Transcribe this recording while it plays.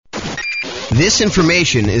This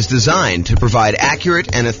information is designed to provide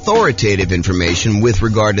accurate and authoritative information with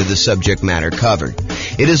regard to the subject matter covered.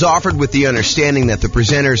 It is offered with the understanding that the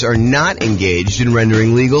presenters are not engaged in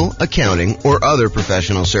rendering legal, accounting, or other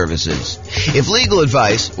professional services. If legal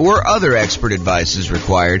advice or other expert advice is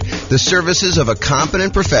required, the services of a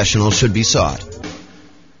competent professional should be sought.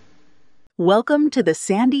 Welcome to the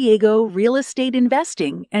San Diego Real Estate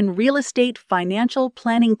Investing and Real Estate Financial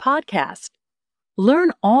Planning Podcast.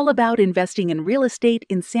 Learn all about investing in real estate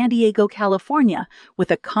in San Diego, California,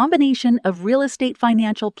 with a combination of real estate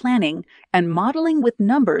financial planning and modeling with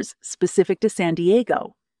numbers specific to San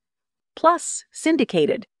Diego. Plus,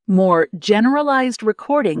 syndicated, more generalized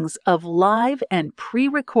recordings of live and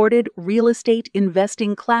pre-recorded real estate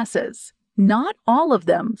investing classes. Not all of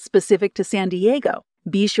them specific to San Diego.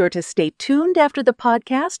 Be sure to stay tuned after the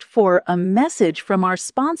podcast for a message from our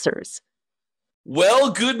sponsors. Well,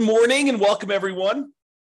 good morning and welcome, everyone.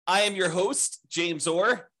 I am your host, James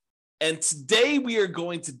Orr, and today we are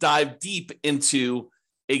going to dive deep into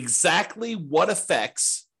exactly what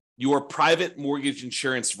affects your private mortgage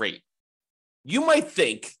insurance rate. You might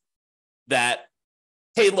think that,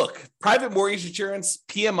 hey, look, private mortgage insurance,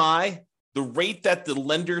 PMI, the rate that the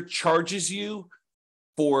lender charges you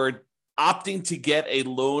for opting to get a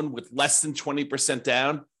loan with less than 20%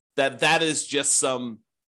 down, that is just some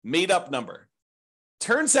made-up number.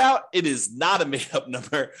 Turns out it is not a made-up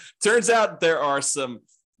number. Turns out there are some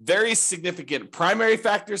very significant primary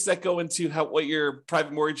factors that go into what your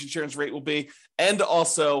private mortgage insurance rate will be, and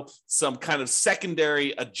also some kind of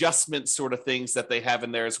secondary adjustment sort of things that they have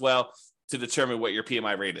in there as well to determine what your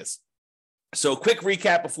PMI rate is. So quick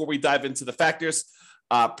recap before we dive into the factors.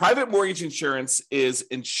 Private mortgage insurance is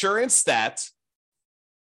insurance that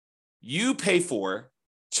you pay for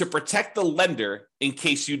to protect the lender in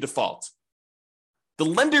case you default. The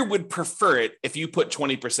lender would prefer it if you put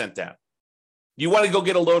 20% down. You want to go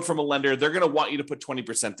get a loan from a lender, they're going to want you to put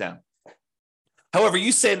 20% down. However,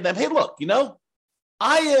 you say to them, hey, look,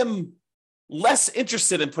 I am less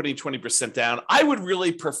interested in putting 20% down. I would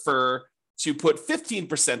really prefer to put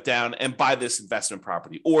 15% down and buy this investment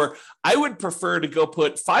property. Or I would prefer to go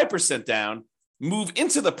put 5% down, move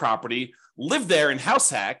into the property, live there and house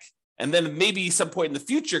hack, and then maybe some point in the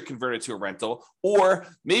future convert it to a rental. Or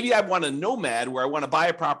maybe I want a nomad where I want to buy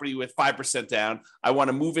a property with 5% down. I want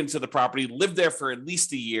to move into the property, live there for at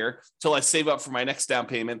least a year till I save up for my next down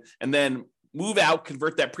payment, and then move out,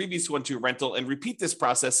 convert that previous one to a rental, and repeat this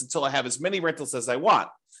process until I have as many rentals as I want.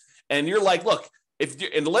 And you're like, look,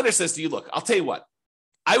 and the lender says to you, look, I'll tell you what,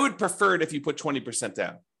 I would prefer it if you put 20%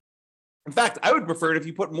 down. In fact, I would prefer it if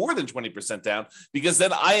you put more than 20% down, because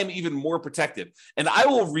then I am even more protected. And I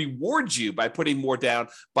will reward you by putting more down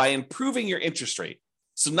by improving your interest rate.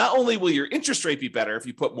 So not only will your interest rate be better if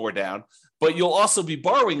you put more down, but you'll also be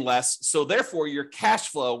borrowing less. So therefore, your cash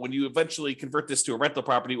flow, when you eventually convert this to a rental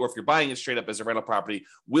property, or if you're buying it straight up as a rental property,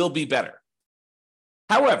 will be better.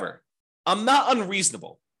 However, I'm not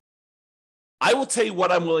unreasonable. I will tell you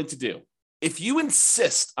what I'm willing to do. If you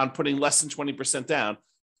insist on putting less than 20% down,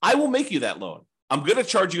 I will make you that loan. I'm going to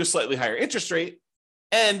charge you a slightly higher interest rate,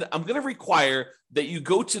 and I'm going to require that you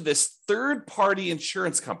go to this third-party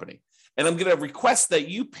insurance company, and I'm going to request that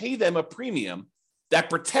you pay them a premium that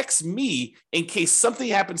protects me in case something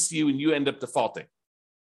happens to you and you end up defaulting.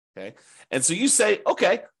 Okay? And so you say,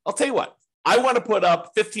 okay, I'll tell you what. I want to put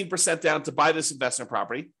up 15% down to buy this investment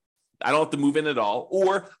property. I don't have to move in at all.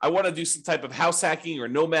 Or I want to do some type of house hacking or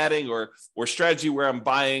nomading or strategy where I'm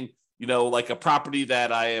buying like a property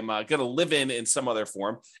that I am going to live in some other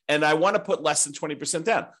form, and I want to put less than 20%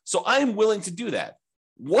 down. So I am willing to do that.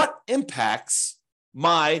 What impacts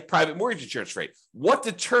my private mortgage insurance rate? What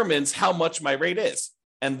determines how much my rate is?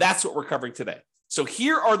 And that's what we're covering today. So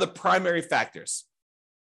here are the primary factors.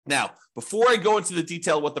 Now, before I go into the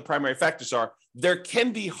detail of what the primary factors are, there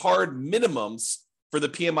can be hard minimums for the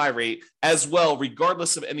PMI rate as well,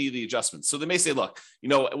 regardless of any of the adjustments. So they may say, look,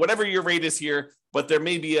 whatever your rate is here, but there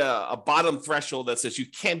may be a bottom threshold that says you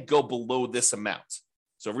can't go below this amount.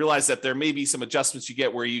 So realize that there may be some adjustments you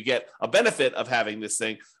get where you get a benefit of having this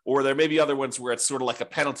thing, or there may be other ones where it's sort of like a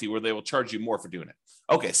penalty where they will charge you more for doing it.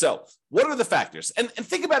 Okay, so what are the factors? And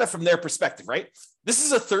think about it from their perspective, right? This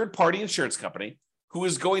is a third-party insurance company who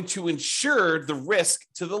is going to insure the risk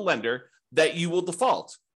to the lender that you will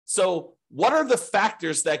default. So what are the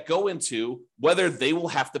factors that go into whether they will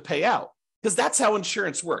have to pay out? Because that's how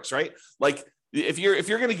insurance works, right? Like if you're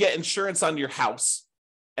going to get insurance on your house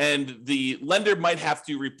and the lender might have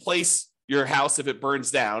to replace your house if it burns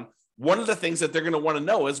down, one of the things that they're going to want to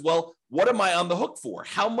know is, well, what am I on the hook for?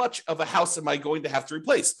 How much of a house am I going to have to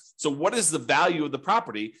replace? So what is the value of the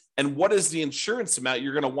property and what is the insurance amount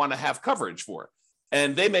you're going to want to have coverage for?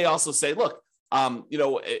 And they may also say, look,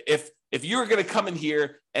 if you're going to come in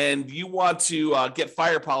here and you want to get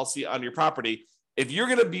fire policy on your property, if you're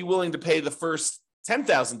going to be willing to pay the first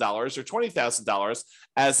 $10,000 or $20,000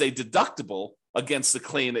 as a deductible against the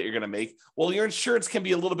claim that you're going to make, well, your insurance can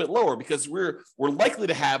be a little bit lower because we're likely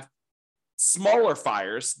to have smaller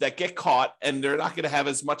fires that get caught and they're not going to have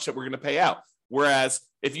as much that we're going to pay out. Whereas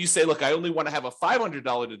if you say, look, I only want to have a $500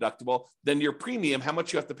 deductible, then your premium, how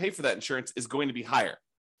much you have to pay for that insurance, is going to be higher.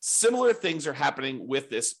 Similar things are happening with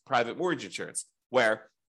this private mortgage insurance, where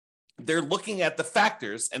they're looking at the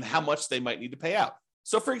factors and how much they might need to pay out.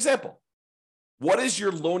 So for example, what is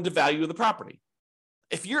your loan to value of the property?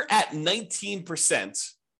 If you're at 19%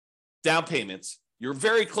 down payments, you're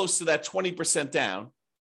very close to that 20% down,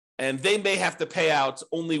 and they may have to pay out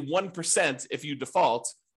only 1% if you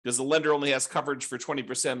default, because the lender only has coverage for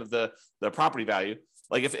 20% of the property value.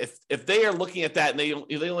 Like if they are looking at that and they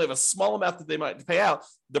only have a small amount that they might pay out,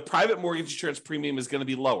 the private mortgage insurance premium is going to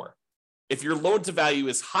be lower. If your loan to value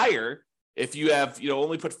is higher, if you have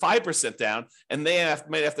only put 5% down and they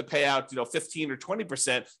might have to pay out 15 or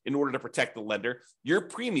 20% in order to protect the lender, your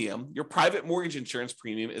premium, your private mortgage insurance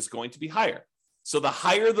premium, is going to be higher. So the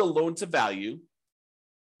higher the loan to value,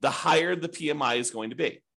 the higher the PMI is going to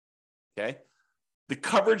be. Okay. The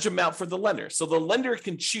coverage amount for the lender. So the lender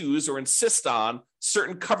can choose or insist on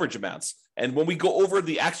certain coverage amounts. And when we go over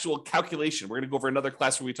the actual calculation, we're going to go over another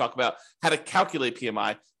class where we talk about how to calculate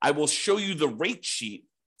PMI. I will show you the rate sheet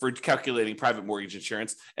for calculating private mortgage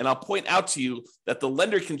insurance. And I'll point out to you that the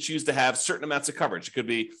lender can choose to have certain amounts of coverage. It could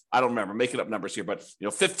be, I don't remember, making up numbers here, but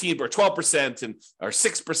 15 or 12% or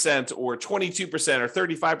 6% or 22% or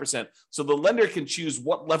 35%. So the lender can choose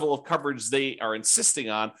what level of coverage they are insisting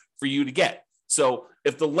on for you to get. So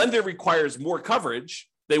if the lender requires more coverage,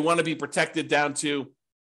 they want to be protected down to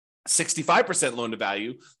 65% loan to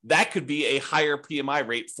value, that could be a higher PMI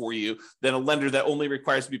rate for you than a lender that only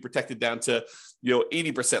requires to be protected down to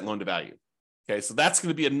 80% loan to value. Okay, so that's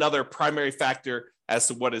going to be another primary factor as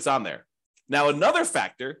to what is on there. Now, another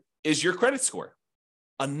factor is your credit score.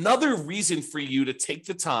 Another reason for you to take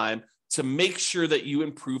the time to make sure that you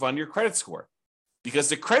improve on your credit score, because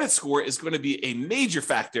the credit score is going to be a major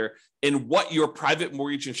factor in what your private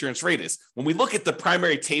mortgage insurance rate is. When we look at the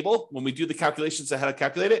primary table, when we do the calculations on how to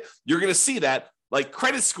calculate it, you're going to see that like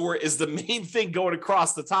credit score is the main thing going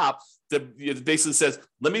across the top that basically says,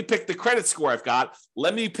 let me pick the credit score I've got.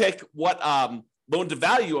 Let me pick what loan to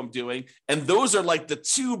value I'm doing. And those are like the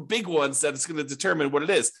two big ones that it's going to determine what it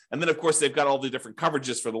is. And then of course, they've got all the different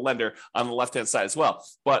coverages for the lender on the left-hand side as well.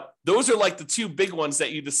 But those are like the two big ones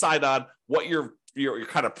that you decide on what your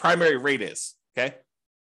kind of primary rate is. Okay.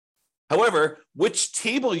 However, which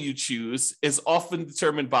table you choose is often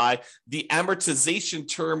determined by the amortization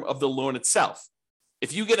term of the loan itself.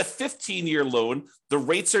 If you get a 15-year loan, the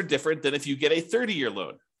rates are different than if you get a 30-year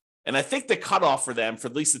loan. And I think the cutoff for them, for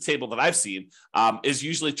at least the table that I've seen, is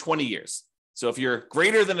usually 20 years. So if you're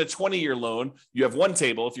greater than a 20-year loan, you have one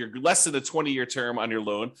table. If you're less than a 20-year term on your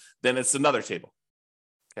loan, then it's another table.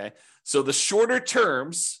 Okay. So the shorter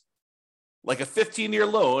terms, like a 15-year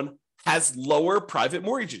loan, has lower private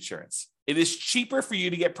mortgage insurance. It is cheaper for you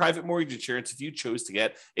to get private mortgage insurance if you chose to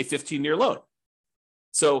get a 15-year loan.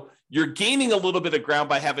 So you're gaining a little bit of ground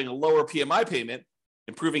by having a lower PMI payment,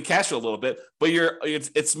 improving cash flow a little bit, but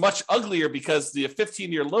it's much uglier because the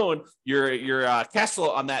 15-year loan, your cash flow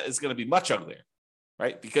on that is going to be much uglier,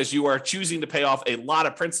 right? Because you are choosing to pay off a lot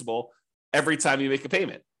of principal every time you make a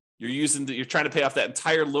payment. You're trying to pay off that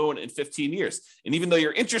entire loan in 15 years. And even though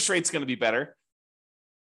your interest rate's going to be better,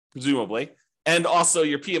 presumably, and also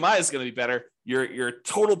your PMI is going to be better, your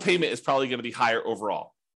total payment is probably going to be higher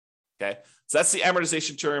overall. Okay. So that's the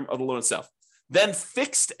amortization term of the loan itself. Then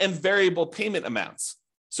fixed and variable payment amounts.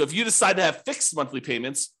 So if you decide to have fixed monthly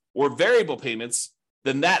payments or variable payments,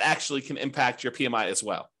 then that actually can impact your PMI as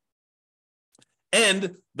well.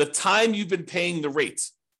 And the time you've been paying the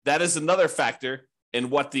rates, that is another factor in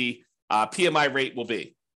what the PMI rate will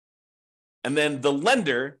be. And then the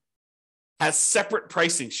lender has separate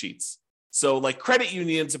pricing sheets. So like credit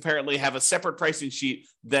unions apparently have a separate pricing sheet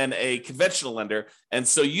than a conventional lender. And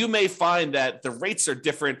so you may find that the rates are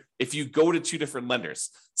different if you go to two different lenders.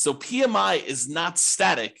 So PMI is not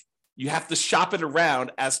static. You have to shop it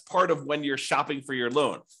around as part of when you're shopping for your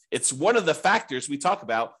loan. It's one of the factors we talk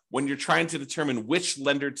about when you're trying to determine which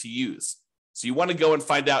lender to use. So you want to go and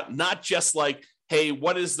find out not just like, hey,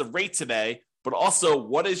 what is the rate today, but also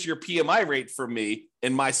what is your PMI rate for me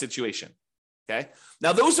in my situation? Okay.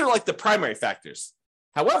 Now, those are like the primary factors.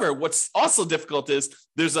 However, what's also difficult is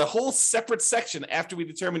there's a whole separate section after we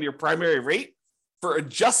determine your primary rate for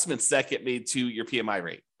adjustments that get made to your PMI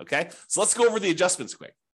rate. Okay, so let's go over the adjustments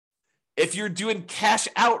quick. If you're doing cash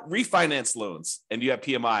out refinance loans and you have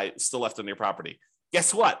PMI still left on your property,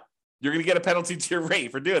 guess what? You're going to get a penalty to your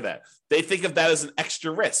rate for doing that. They think of that as an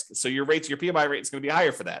extra risk. So your PMI rate is going to be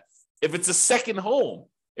higher for that. If it's a second home,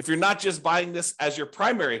 if you're not just buying this as your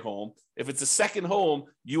primary home, if it's a second home,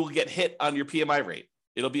 you will get hit on your PMI rate.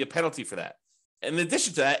 It'll be a penalty for that. And in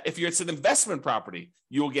addition to that, if it's an investment property,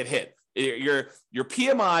 you will get hit. Your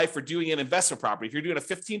PMI for doing an investment property, if you're doing a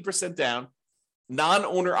 15% down,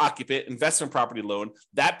 non-owner occupant investment property loan,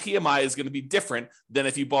 that PMI is going to be different than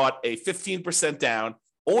if you bought a 15% down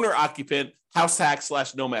owner occupant house hack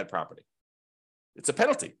 / nomad property. It's a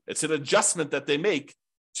penalty. It's an adjustment that they make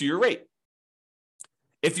to your rate.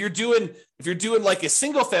 If you're doing like a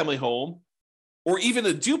single family home or even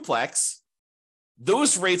a duplex,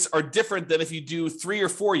 those rates are different than if you do 3 or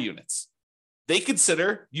 4 units. They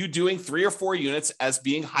consider you doing 3 or 4 units as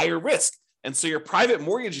being higher risk. And so your private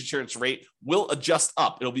mortgage insurance rate will adjust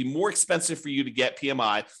up. It'll be more expensive for you to get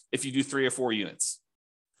PMI if you do 3 or 4 units.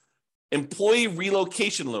 Employee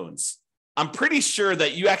relocation loans. I'm pretty sure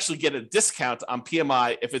that you actually get a discount on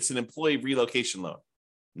PMI if it's an employee relocation loan.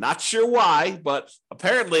 Not sure why, but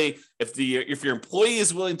apparently if your employee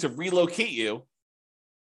is willing to relocate you,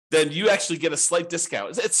 then you actually get a slight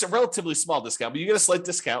discount. It's a relatively small discount, but you get a slight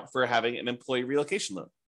discount for having an employee relocation loan.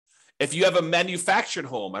 If you have a manufactured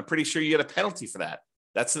home, I'm pretty sure you get a penalty for that.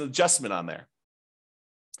 That's an adjustment on there.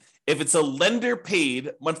 If it's a lender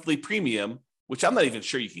paid monthly premium, which I'm not even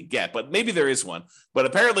sure you can get, but maybe there is one. But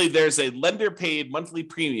apparently there's a lender paid monthly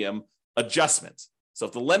premium adjustment. So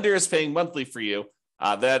if the lender is paying monthly for you,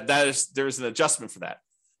 there's an adjustment for that.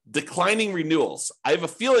 Declining renewals. I have a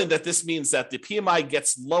feeling that this means that the PMI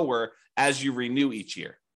gets lower as you renew each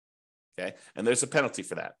year. Okay, and there's a penalty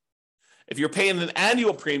for that. If you're paying an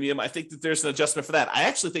annual premium, I think that there's an adjustment for that. I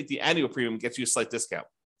actually think the annual premium gets you a slight discount.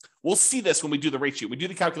 We'll see this when we do the rate sheet. We do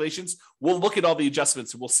the calculations. We'll look at all the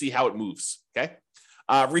adjustments and we'll see how it moves. Okay.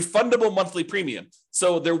 Refundable monthly premium.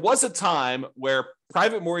 So there was a time where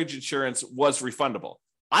private mortgage insurance was refundable.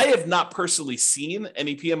 I have not personally seen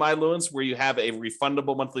any PMI loans where you have a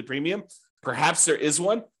refundable monthly premium. Perhaps there is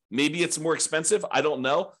one. Maybe it's more expensive. I don't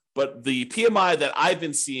know. But the PMI that I've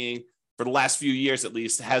been seeing for the last few years, at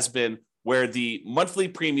least, has been where the monthly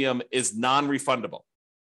premium is non-refundable.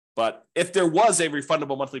 But if there was a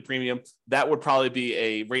refundable monthly premium, that would probably be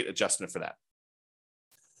a rate adjustment for that.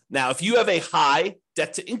 Now, if you have a high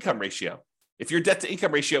debt to income ratio, if your debt to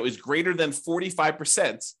income ratio is greater than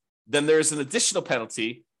 45%, then there's an additional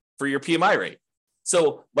penalty for your PMI rate.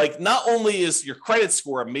 So like not only is your credit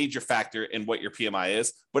score a major factor in what your PMI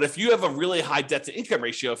is, but if you have a really high debt to income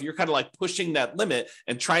ratio, if you're kind of like pushing that limit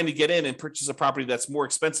and trying to get in and purchase a property that's more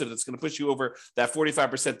expensive, that's going to push you over that 45%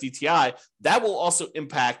 DTI, that will also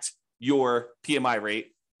impact your PMI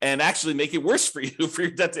rate and actually make it worse for you for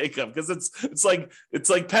your debt to income, because it's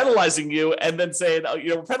like penalizing you and then saying, oh,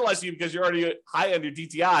 we're penalizing you because you're already high on your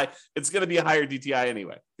DTI. It's going to be a higher DTI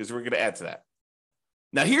anyway, because we're going to add to that.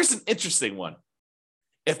 Now, here's an interesting one.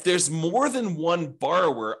 If there's more than one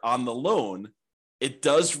borrower on the loan, it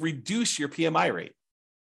does reduce your PMI rate.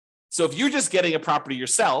 So if you're just getting a property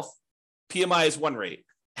yourself, PMI is one rate.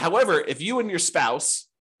 However, if you and your spouse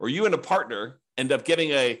or you and a partner end up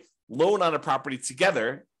getting a loan on a property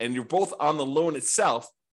together and you're both on the loan itself,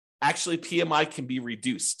 actually PMI can be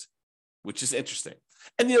reduced, which is interesting.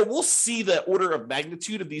 And we'll see the order of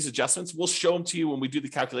magnitude of these adjustments. We'll show them to you when we do the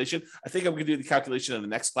calculation. I think I'm going to do the calculation in the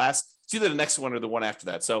next class. It's either the next one or the one after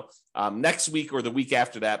that. So next week or the week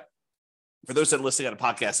after that. For those that are listening on a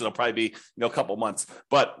podcast, it'll probably be a couple months.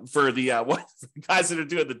 But for the guys that are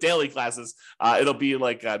doing the daily classes, it'll be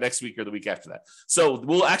like next week or the week after that. So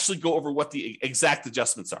we'll actually go over what the exact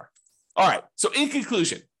adjustments are. All right. So in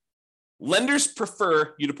conclusion, lenders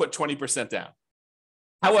prefer you to put 20% down.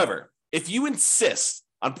 However, if you insist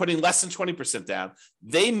on putting less than 20% down,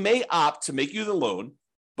 they may opt to make you the loan,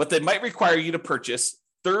 but they might require you to purchase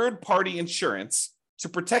third-party insurance to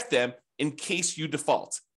protect them in case you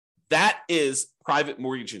default. That is private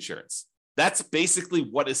mortgage insurance. That's basically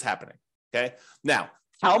what is happening, okay? Now,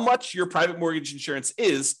 how much your private mortgage insurance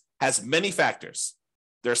has many factors.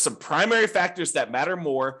 There are some primary factors that matter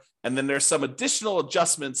more, and then there's some additional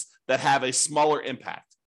adjustments that have a smaller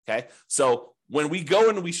impact, okay? So when we go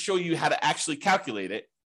and we show you how to actually calculate it,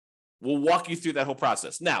 we'll walk you through that whole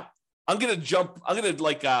process. Now, I'm going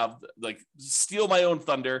to steal my own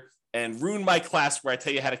thunder and ruin my class where I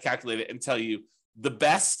tell you how to calculate it and tell you the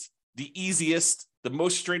best, the easiest, the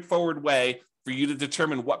most straightforward way for you to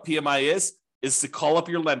determine what PMI is is to call up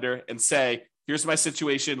your lender and say, here's my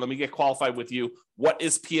situation. Let me get qualified with you. What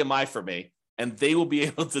is PMI for me? And they will be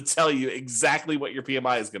able to tell you exactly what your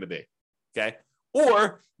PMI is going to be. Okay.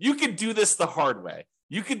 Or you can do this the hard way.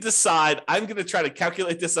 You could decide, I'm going to try to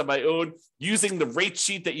calculate this on my own using the rate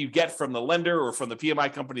sheet that you get from the lender or from the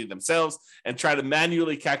PMI company themselves, and try to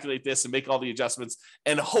manually calculate this and make all the adjustments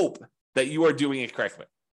and hope that you are doing it correctly.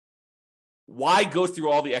 Why go through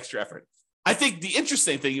all the extra effort? I think the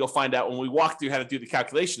interesting thing you'll find out when we walk through how to do the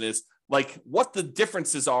calculation is like what the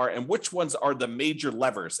differences are and which ones are the major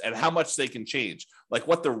levers and how much they can change, like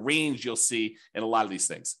what the range you'll see in a lot of these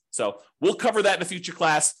things. So we'll cover that in a future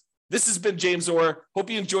class. This has been James Orr. Hope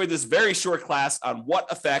you enjoyed this very short class on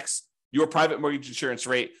what affects your private mortgage insurance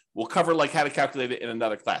rate. We'll cover like how to calculate it in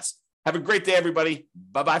another class. Have a great day, everybody.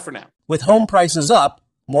 Bye-bye for now. With home prices up,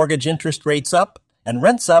 mortgage interest rates up, and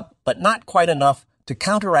rents up, but not quite enough to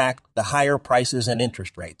counteract the higher prices and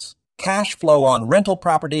interest rates. Cash flow on rental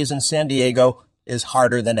properties in San Diego is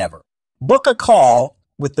harder than ever. Book a call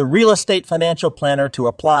with the Real Estate Financial Planner to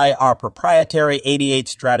apply our proprietary 88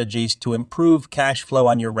 strategies to improve cash flow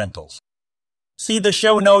on your rentals. See the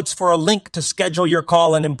show notes for a link to schedule your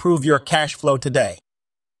call and improve your cash flow today.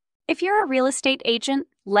 If you're a real estate agent,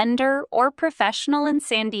 lender, or professional in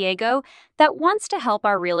San Diego that wants to help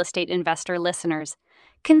our real estate investor listeners,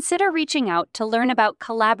 consider reaching out to learn about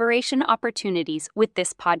collaboration opportunities with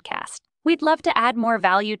this podcast. We'd love to add more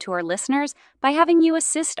value to our listeners by having you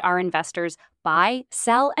assist our investors buy,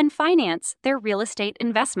 sell, and finance their real estate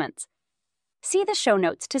investments. See the show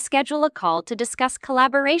notes to schedule a call to discuss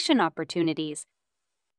collaboration opportunities.